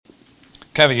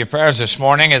Cover your prayers this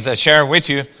morning as I share with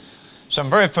you some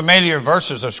very familiar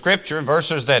verses of Scripture,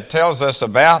 verses that tells us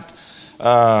about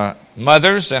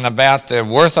mothers and about the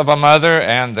worth of a mother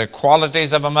and the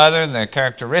qualities of a mother and the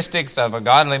characteristics of a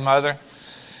godly mother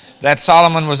that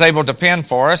Solomon was able to pen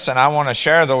for us, and I want to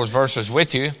share those verses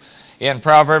with you in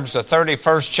Proverbs, the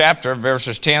 31st chapter,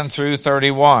 verses 10 through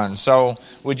 31. So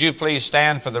would you please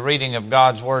stand for the reading of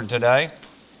God's Word today?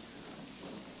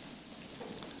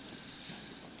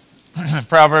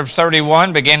 Proverbs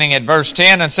 31, beginning at verse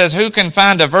 10, and says, "Who can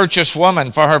find a virtuous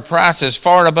woman? For her price is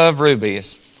far above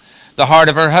rubies. The heart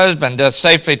of her husband doth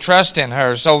safely trust in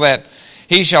her, so that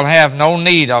he shall have no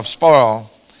need of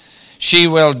spoil. She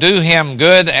will do him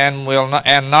good and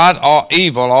not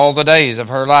evil all the days of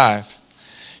her life.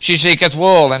 She seeketh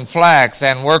wool and flax,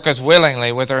 and worketh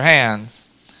willingly with her hands.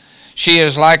 She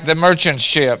is like the merchant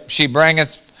ship. She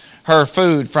bringeth her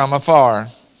food from afar.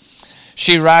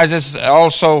 She riseth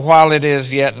also while it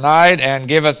is yet night, and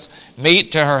giveth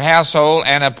meat to her household,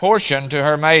 and a portion to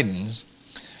her maidens.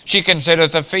 She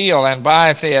considereth a field, and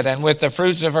buyeth it, and with the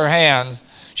fruits of her hands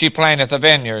she planteth a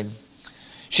vineyard.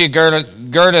 She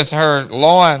girdeth her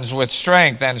loins with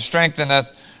strength, and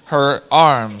strengtheneth her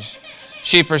arms.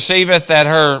 She perceiveth that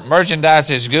her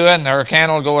merchandise is good, and her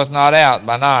candle goeth not out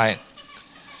by night.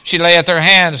 She layeth her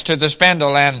hands to the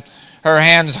spindle, and her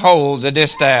hands hold the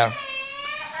distaff.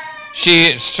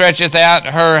 She stretcheth out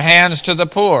her hands to the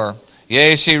poor.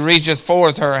 Yea, she reacheth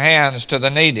forth her hands to the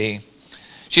needy.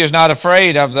 She is not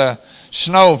afraid of the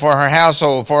snow for her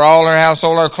household, for all her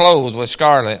household are clothed with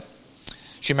scarlet.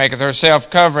 She maketh herself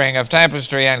covering of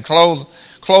tapestry, and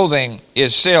clothing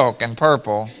is silk and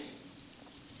purple.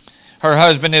 Her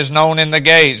husband is known in the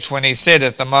gates when he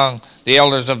sitteth among the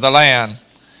elders of the land.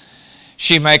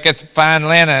 She maketh fine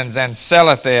linens, and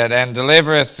selleth it, and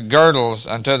delivereth girdles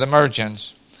unto the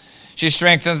merchants. She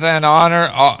strength and honor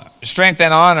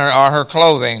are her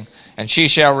clothing, and she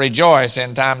shall rejoice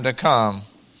in time to come.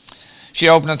 She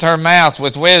openeth her mouth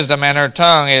with wisdom, and her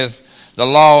tongue is the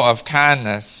law of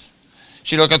kindness.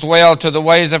 She looketh well to the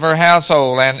ways of her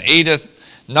household, and eateth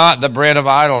not the bread of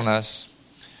idleness.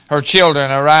 Her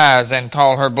children arise and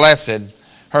call her blessed,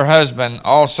 her husband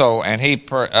also, and he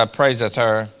praiseth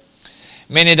her.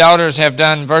 Many daughters have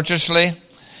done virtuously,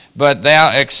 but thou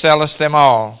excellest them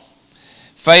all.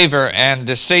 Favor and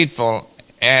deceitful,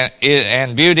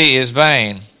 and beauty is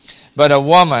vain. But a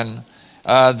woman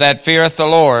that feareth the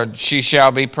Lord, she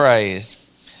shall be praised.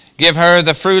 Give her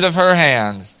the fruit of her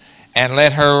hands, and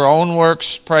let her own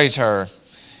works praise her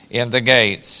in the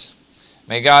gates."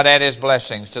 May God add His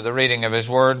blessings to the reading of His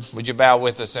Word. Would you bow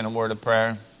with us in a word of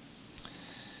prayer?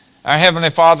 Our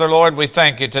Heavenly Father, Lord, we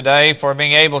thank You today for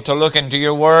being able to look into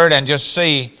Your Word and just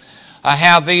see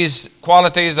how these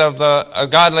qualities of a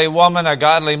godly woman, a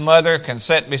godly mother, can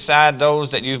sit beside those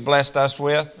that You've blessed us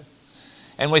with.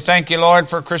 And we thank You, Lord,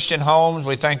 for Christian homes.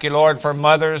 We thank You, Lord, for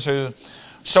mothers who are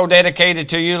so dedicated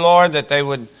to You, Lord, that they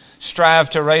would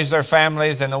strive to raise their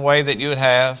families in the way that You would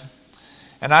have.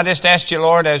 And I just ask You,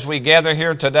 Lord, as we gather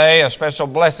here today, a special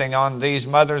blessing on these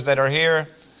mothers that are here,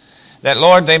 that,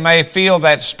 Lord, they may feel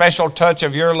that special touch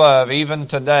of Your love even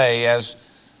today as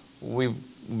we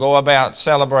go about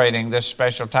celebrating this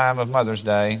special time of Mother's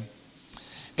Day.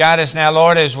 Guide us now,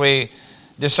 Lord, as we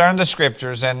discern the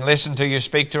Scriptures and listen to You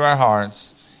speak to our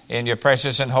hearts. In Your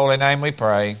precious and holy name we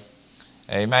pray.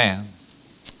 Amen.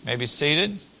 You may be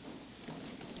seated.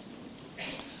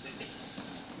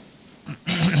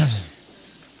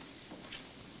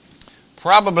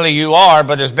 Probably you are,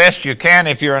 but as best you can,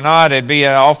 if you're not, it'd be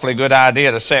an awfully good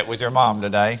idea to sit with your mom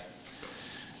today.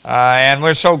 And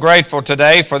we're so grateful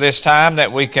today for this time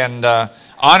that we can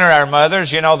honor our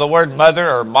mothers. You know, the word mother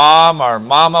or mom or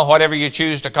mama, whatever you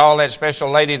choose to call that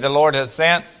special lady the Lord has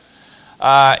sent,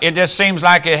 it just seems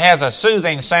like it has a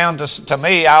soothing sound to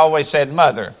me. I always said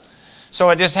mother. So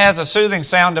it just has a soothing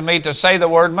sound to me to say the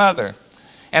word mother.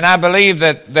 And I believe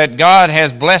that God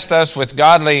has blessed us with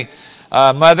godly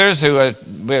mothers who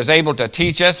was able to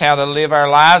teach us how to live our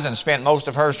lives, and spent most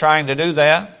of hers trying to do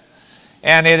that.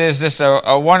 And it is just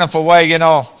a wonderful way. You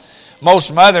know,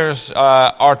 most mothers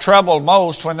are troubled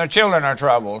most when their children are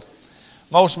troubled.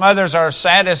 Most mothers are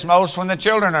saddest most when the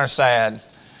children are sad.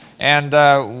 And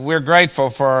we're grateful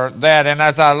for that. And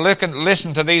as I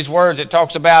listen to these words, it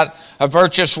talks about a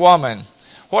virtuous woman.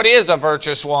 What is a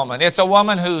virtuous woman? It's a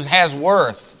woman who has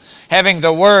worth, having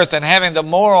the worth and having the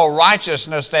moral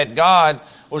righteousness that God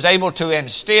was able to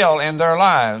instill in their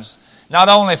lives, not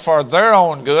only for their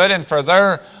own good and for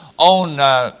their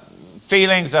own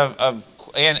feelings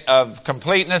of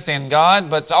completeness in God,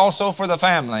 but also for the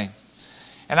family.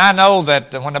 And I know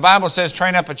that when the Bible says,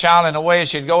 train up a child in the way he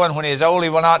should go, and when he is old he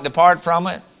will not depart from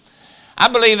it, I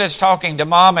believe it's talking to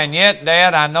Mom, and yet,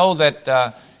 Dad, I know that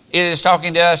it is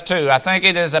talking to us too. I think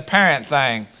it is a parent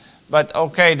thing. But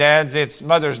okay, Dads, it's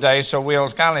Mother's Day, so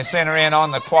we'll kindly center in on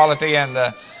the quality and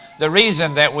the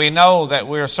reason that we know that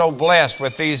we're so blessed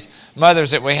with these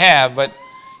mothers that we have. But,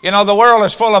 you know, the world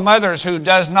is full of mothers who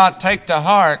does not take to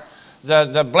heart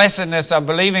the blessedness of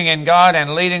believing in God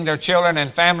and leading their children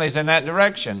and families in that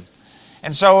direction.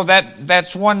 And so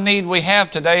that's one need we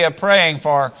have today, of praying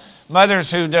for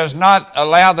mothers who does not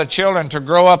allow the children to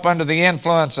grow up under the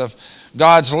influence of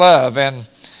God's love. And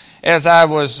as I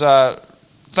was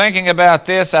thinking about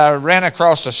this, I ran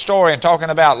across a story and talking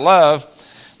about love.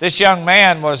 This young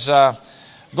man was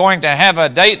going to have a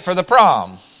date for the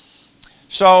prom.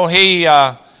 So he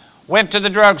went to the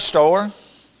drugstore,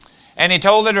 and he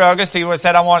told the druggist, he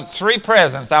said, I want 3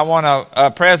 presents. I want a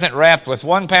present wrapped with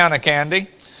 1 pound of candy.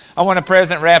 I want a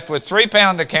present wrapped with 3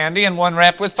 pounds of candy, and one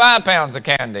wrapped with 5 pounds of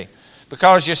candy.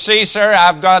 Because you see, sir,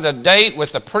 I've got a date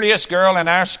with the prettiest girl in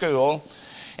our school,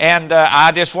 and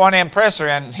I just want to impress her.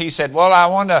 And he said,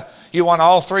 well, you want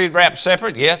all 3 wrapped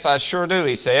separate? Yes, I sure do,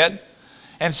 he said.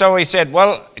 And so he said,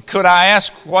 well, could I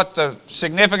ask what the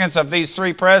significance of these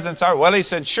 3 presents are? Well, he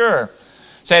said, sure.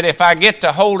 Said, if I get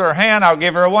to hold her hand, I'll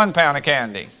give her 1 pound of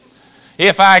candy.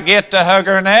 If I get to hug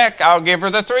her neck, I'll give her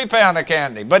the 3 pound of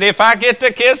candy. But if I get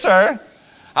to kiss her,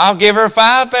 I'll give her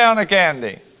 5 pound of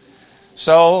candy.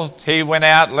 So he went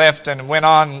out, left, and went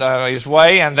on his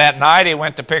way. And that night he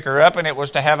went to pick her up, and it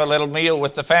was to have a little meal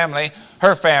with the family,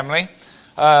 her family,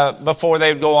 before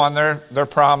they'd go on their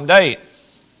prom date.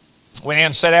 Went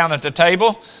in, sat down at the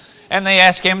table, and they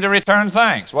asked him to return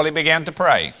thanks. Well, he began to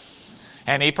pray.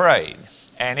 And he prayed.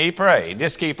 And he prayed.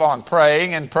 Just keep on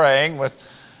praying and praying with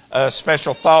a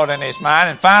special thought in his mind.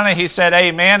 And finally he said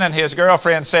amen, and his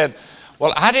girlfriend said,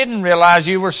 well, I didn't realize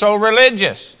you were so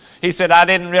religious. He said, I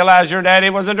didn't realize your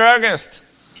daddy was a druggist.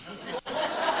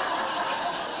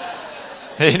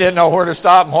 He didn't know where to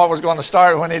stop and what was going to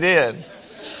start when he did.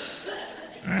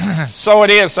 So it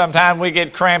is sometimes we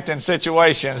get cramped in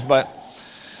situations, but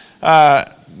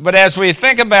as we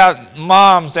think about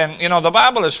moms, and you know, the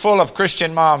Bible is full of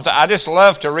Christian moms. I just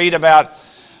love to read about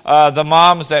the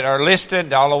moms that are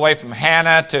listed all the way from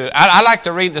Hannah to, I like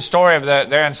to read the story of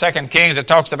there in 2 Kings that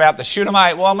talks about the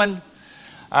Shunammite woman.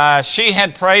 She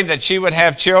had prayed that she would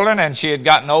have children, and she had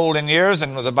gotten old in years,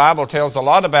 and the Bible tells a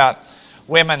lot about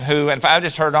women who, in fact, I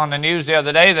just heard on the news the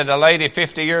other day that a lady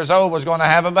 50 years old was going to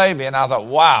have a baby, and I thought,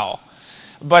 wow.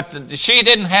 But she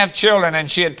didn't have children,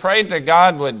 and she had prayed that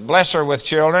God would bless her with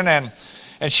children, and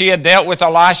she had dealt with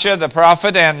Elisha, the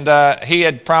prophet, and he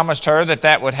had promised her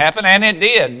that would happen, and it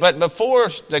did. But before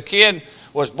the kid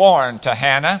was born to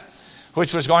Hannah,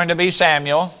 which was going to be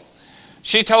Samuel,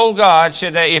 she told God, she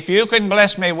said, if you can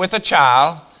bless me with a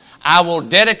child, I will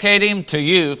dedicate him to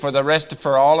you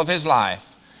for all of his life.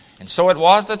 And so it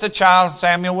was that the child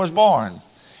Samuel was born.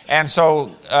 And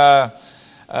so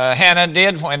Hannah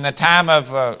did, in the time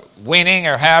of weaning,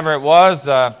 or however it was,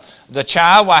 the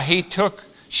child, she took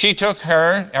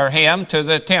him to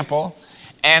the temple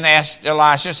and asked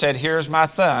Elisha, said, here's my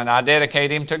son, I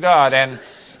dedicate him to God. And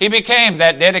he became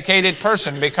that dedicated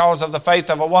person because of the faith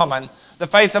of a woman, the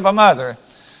faith of a mother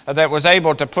that was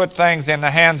able to put things in the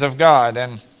hands of God.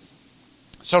 And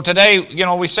so today, you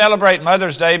know, we celebrate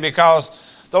Mother's Day because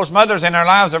those mothers in our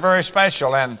lives are very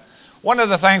special. And one of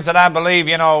the things that I believe,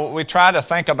 you know, we try to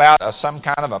think about some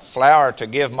kind of a flower to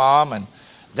give Mom, and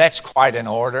that's quite in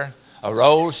order. A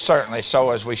rose, certainly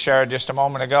so, as we shared just a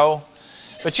moment ago.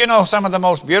 But you know, some of the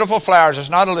most beautiful flowers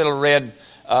is not a little red,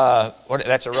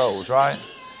 that's a rose, right?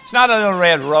 It's not a little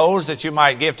red rose that you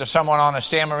might give to someone on a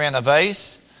stem or in a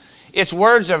vase. It's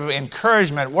words of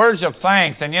encouragement, words of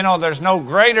thanks. And you know, there's no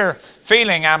greater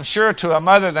feeling, I'm sure, to a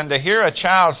mother than to hear a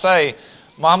child say,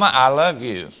 Mama, I love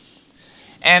you.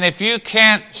 And if you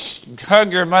can't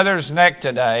hug your mother's neck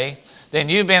today, then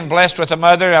you've been blessed with a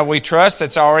mother, we trust,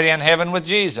 that's already in heaven with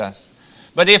Jesus.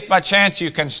 But if by chance you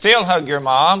can still hug your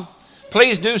mom,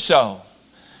 please do so.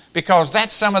 Because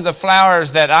that's some of the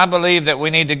flowers that I believe that we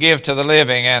need to give to the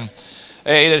living. And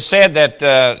it is said that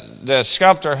the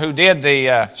sculptor who did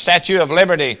the Statue of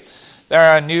Liberty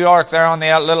there in New York, there on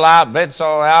the little island,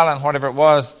 Bledsoe Island, whatever it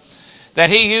was, that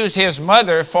he used his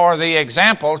mother for the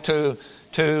example to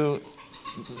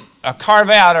carve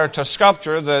out or to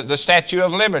sculpture the Statue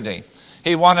of Liberty.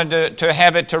 He wanted to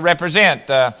have it to represent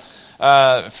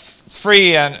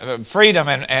freedom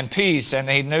and peace, and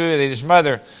he knew that his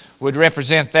mother would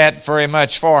represent that very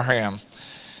much for him.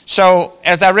 So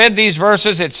as I read these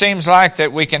verses, it seems like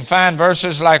that we can find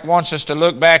verses like wants us to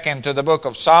look back into the book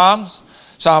of Psalms.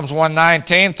 Psalms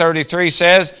 119:33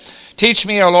 says, teach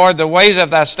me, O Lord, the ways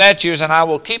of thy statutes, and I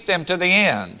will keep them to the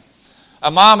end. A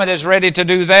mom that is ready to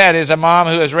do that is a mom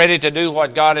who is ready to do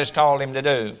what God has called him to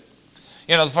do.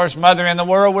 You know, the first mother in the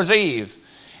world was Eve.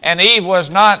 And Eve was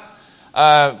not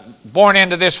born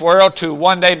into this world to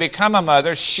one day become a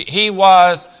mother. She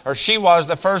was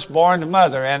the firstborn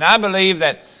mother. And I believe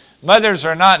that mothers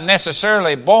are not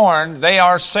necessarily born, they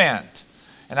are sent.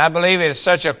 And I believe it is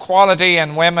such a quality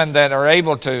in women that are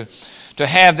able to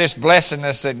have this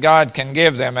blessedness that God can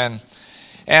give them.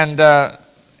 And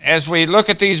as we look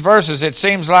at these verses, it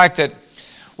seems like that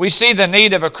we see the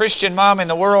need of a Christian mom in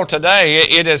the world today.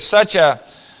 It is such a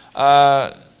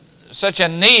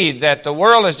need that the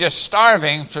world is just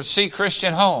starving to see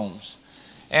Christian homes.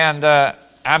 And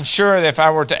I'm sure that if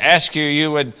I were to ask you,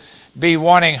 you would be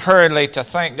wanting hurriedly to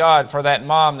thank God for that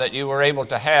mom that you were able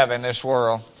to have in this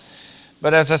world.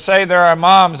 But as I say, there are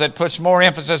moms that puts more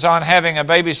emphasis on having a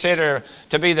babysitter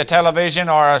to be the television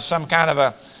or some kind of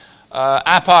a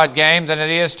iPod game than it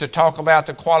is to talk about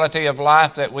the quality of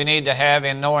life that we need to have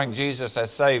in knowing Jesus as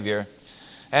Savior.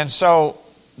 And so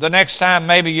the next time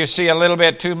maybe you see a little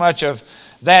bit too much of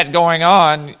that going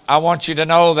on, I want you to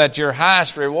know that your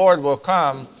highest reward will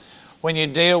come when you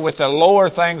deal with the lower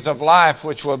things of life,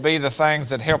 which will be the things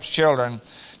that helps children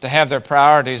to have their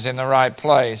priorities in the right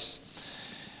place.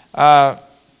 A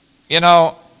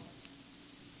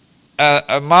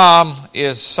mom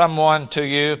is someone to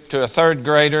you, to a third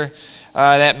grader,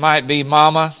 that might be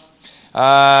mama.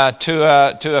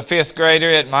 To a fifth grader,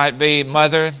 it might be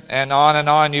mother, and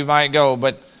on you might go.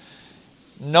 But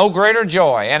no greater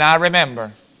joy. And I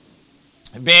remember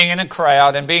being in a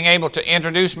crowd and being able to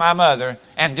introduce my mother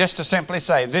and just to simply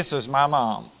say, "This is my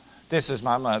mom. This is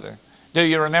my mother." Do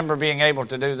you remember being able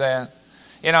to do that?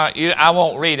 You know, I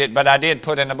won't read it, but I did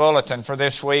put in the bulletin for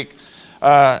this week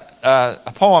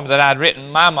a poem that I'd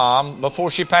written my mom before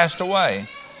she passed away.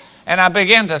 And I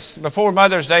began to, before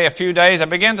Mother's Day, a few days, I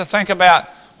began to think about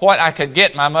what I could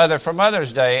get my mother for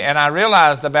Mother's Day. And I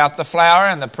realized about the flower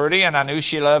and the pretty, and I knew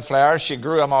she loved flowers. She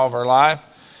grew them all of her life.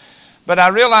 But I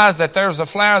realized that there was a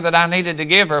flower that I needed to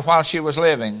give her while she was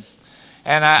living.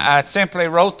 And I simply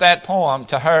wrote that poem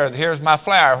to her. Here's my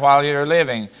flower while you're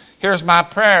living. Here's my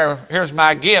prayer. Here's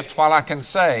my gift while I can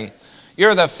say,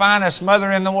 "You're the finest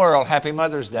mother in the world. Happy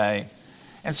Mother's Day."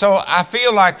 And so I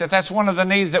feel like that's one of the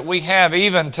needs that we have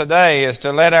even today, is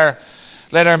to let our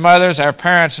mothers, our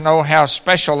parents, know how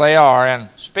special they are. And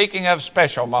speaking of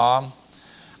special, Mom,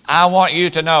 I want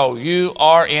you to know you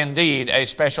are indeed a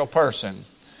special person.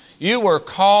 You were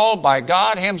called by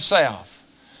God Himself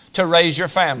to raise your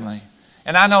family.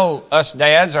 And I know us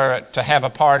dads are to have a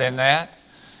part in that.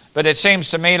 But it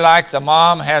seems to me like the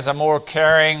mom has a more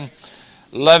caring,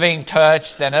 loving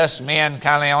touch than us men,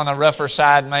 kind of on the rougher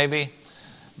side maybe.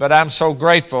 But I'm so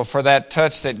grateful for that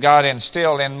touch that God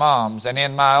instilled in moms and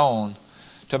in my own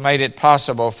to make it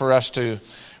possible for us to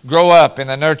grow up in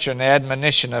the nurture and the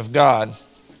admonition of God.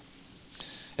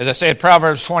 As I said,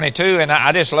 Proverbs 22, and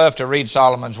I just love to read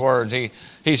Solomon's words.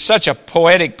 He's such a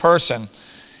poetic person.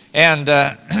 And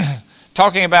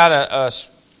talking about a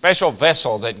special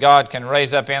vessel that God can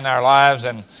raise up in our lives,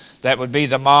 and that would be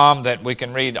the mom that we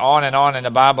can read on and on in the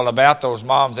Bible about those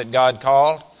moms that God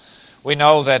called. We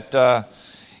know that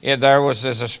there was,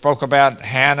 as I spoke about,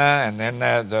 Hannah, and then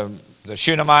the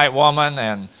Shunammite woman,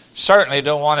 and certainly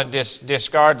don't want to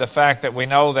discard the fact that we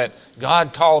know that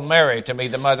God called Mary to be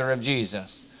the mother of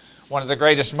Jesus, one of the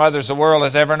greatest mothers the world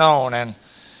has ever known. And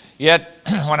yet,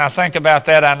 when I think about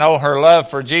that, I know her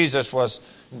love for Jesus was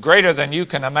greater than you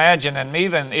can imagine, and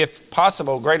even, if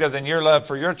possible, greater than your love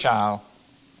for your child.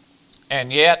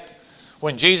 And yet,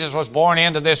 when Jesus was born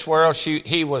into this world,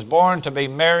 He was born to be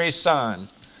Mary's son.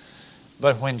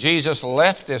 But when Jesus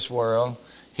left this world,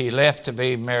 He left to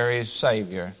be Mary's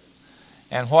Savior.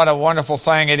 And what a wonderful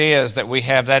thing it is that we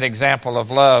have that example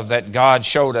of love that God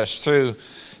showed us through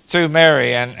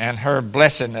Mary and her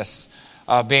blessedness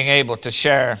of being able to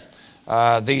share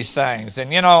these things.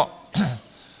 And you know,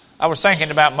 I was thinking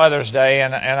about Mother's Day,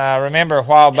 and I remember a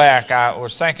while back I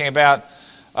was thinking about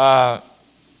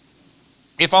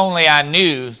if only I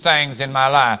knew things in my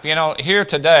life. You know, here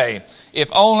today, if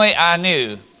only I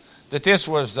knew that this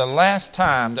was the last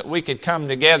time that we could come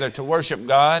together to worship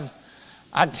God,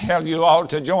 I'd tell you all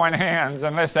to join hands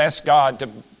and let's ask God to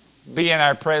be in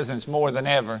our presence more than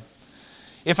ever.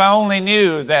 If I only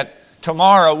knew that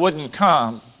tomorrow wouldn't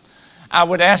come, I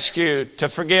would ask you to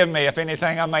forgive me if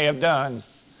anything I may have done.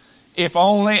 If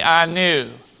only I knew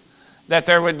that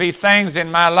there would be things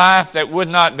in my life that would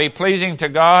not be pleasing to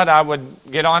God, I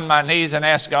would get on my knees and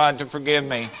ask God to forgive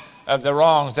me of the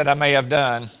wrongs that I may have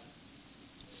done.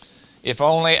 If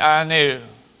only I knew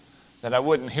that I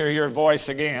wouldn't hear your voice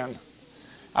again,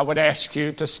 I would ask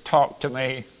you to talk to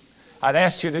me I'd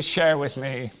ask you to share with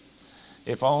me,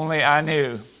 if only I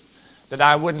knew that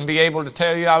I wouldn't be able to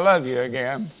tell you I love you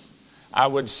again. I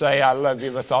would say I love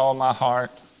you with all my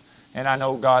heart, and I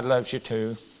know God loves you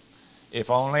too. If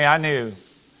only I knew.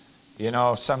 You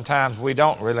know, sometimes we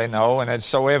don't really know, and it's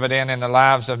so evident in the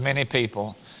lives of many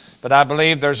people. But I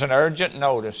believe there's an urgent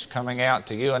notice coming out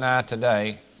to you and I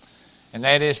today, and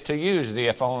that is to use the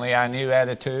if only I knew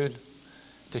attitude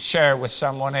to share with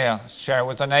someone else, share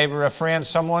with a neighbor, a friend,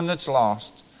 someone that's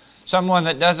lost, someone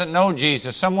that doesn't know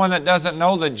Jesus, someone that doesn't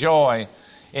know the joy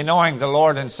in knowing the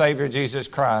Lord and Savior Jesus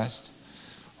Christ.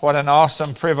 What an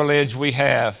awesome privilege we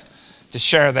have to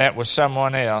share that with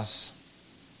someone else.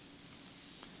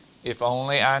 If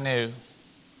only I knew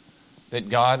that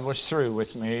God was through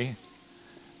with me,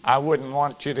 I wouldn't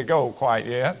want you to go quite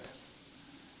yet.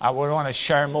 I would want to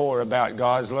share more about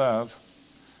God's love.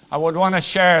 I would want to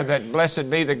share that blessed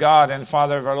be the God and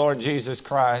Father of our Lord Jesus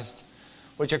Christ,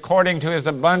 which according to His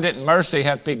abundant mercy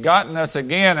hath begotten us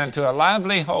again unto a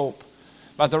lively hope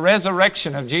by the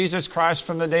resurrection of Jesus Christ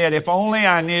from the dead. If only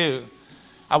I knew,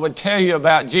 I would tell you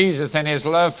about Jesus and His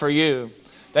love for you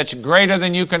that's greater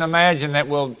than you can imagine, that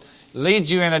will lead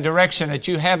you in a direction that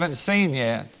you haven't seen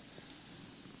yet.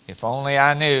 If only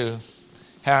I knew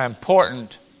how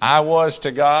important I was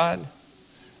to God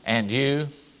and you,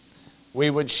 we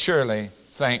would surely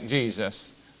thank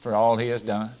Jesus for all He has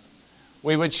done.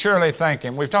 We would surely thank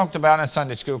Him. We've talked about in a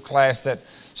Sunday school class that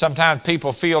sometimes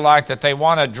people feel like that they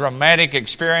want a dramatic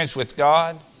experience with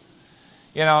God.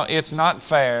 You know, it's not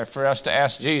fair for us to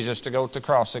ask Jesus to go to the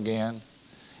cross again.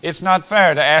 It's not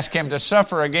fair to ask Him to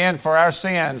suffer again for our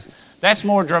sins. That's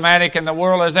more dramatic than the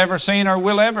world has ever seen or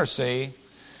will ever see.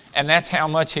 And that's how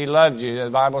much He loved you. The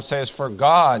Bible says, for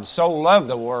God so loved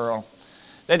the world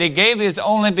that He gave His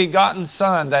only begotten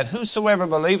Son, that whosoever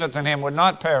believeth in Him would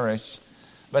not perish,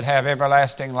 but have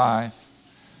everlasting life.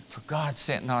 For God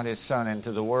sent not His Son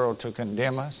into the world to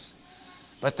condemn us,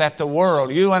 but that the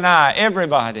world, you and I,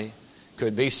 everybody,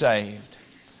 could be saved.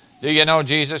 Do you know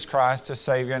Jesus Christ as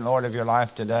Savior and Lord of your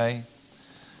life today?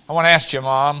 I want to ask you,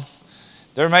 Mom,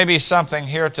 there may be something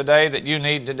here today that you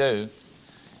need to do.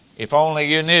 If only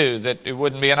you knew that it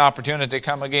wouldn't be an opportunity to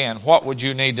come again, what would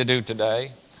you need to do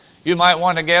today? You might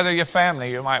want to gather your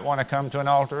family. You might want to come to an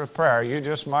altar of prayer. You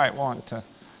just might want to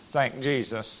thank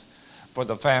Jesus for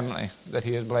the family that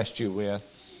He has blessed you with.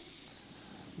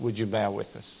 Would you bow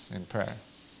with us in prayer?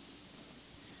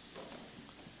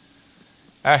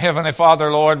 Our Heavenly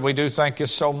Father, Lord, we do thank You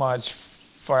so much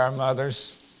for our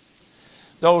mothers.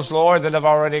 Those, Lord, that have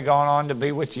already gone on to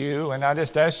be with You. And I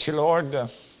just ask You, Lord, to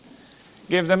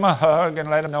give them a hug and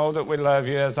let them know that we love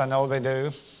You, as I know they do.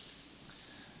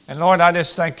 And Lord, I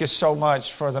just thank You so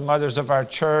much for the mothers of our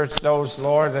church, those,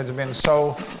 Lord, that have been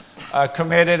so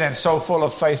committed and so full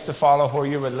of faith to follow where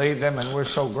You would lead them, and we're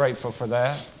so grateful for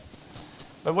that.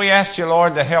 But we ask You,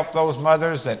 Lord, to help those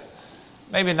mothers that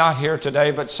maybe not here today,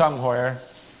 but somewhere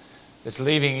that's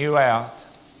leaving You out.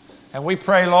 And we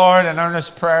pray, Lord, an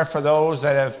earnest prayer for those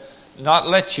that have not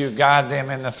let You guide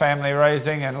them in the family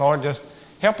raising. And Lord, just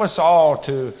help us all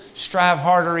to strive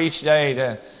harder each day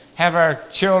to have our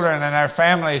children and our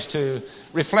families to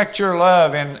reflect Your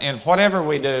love in whatever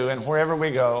we do and wherever we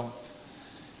go.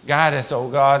 Guide us, oh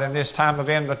God, in this time of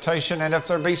invitation. And if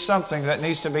there be something that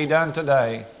needs to be done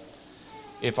today,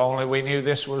 if only we knew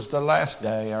this was the last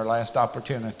day, our last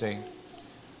opportunity,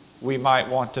 we might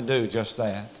want to do just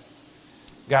that.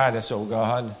 Guide us, oh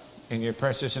God. In Your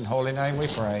precious and holy name we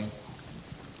pray.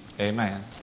 Amen.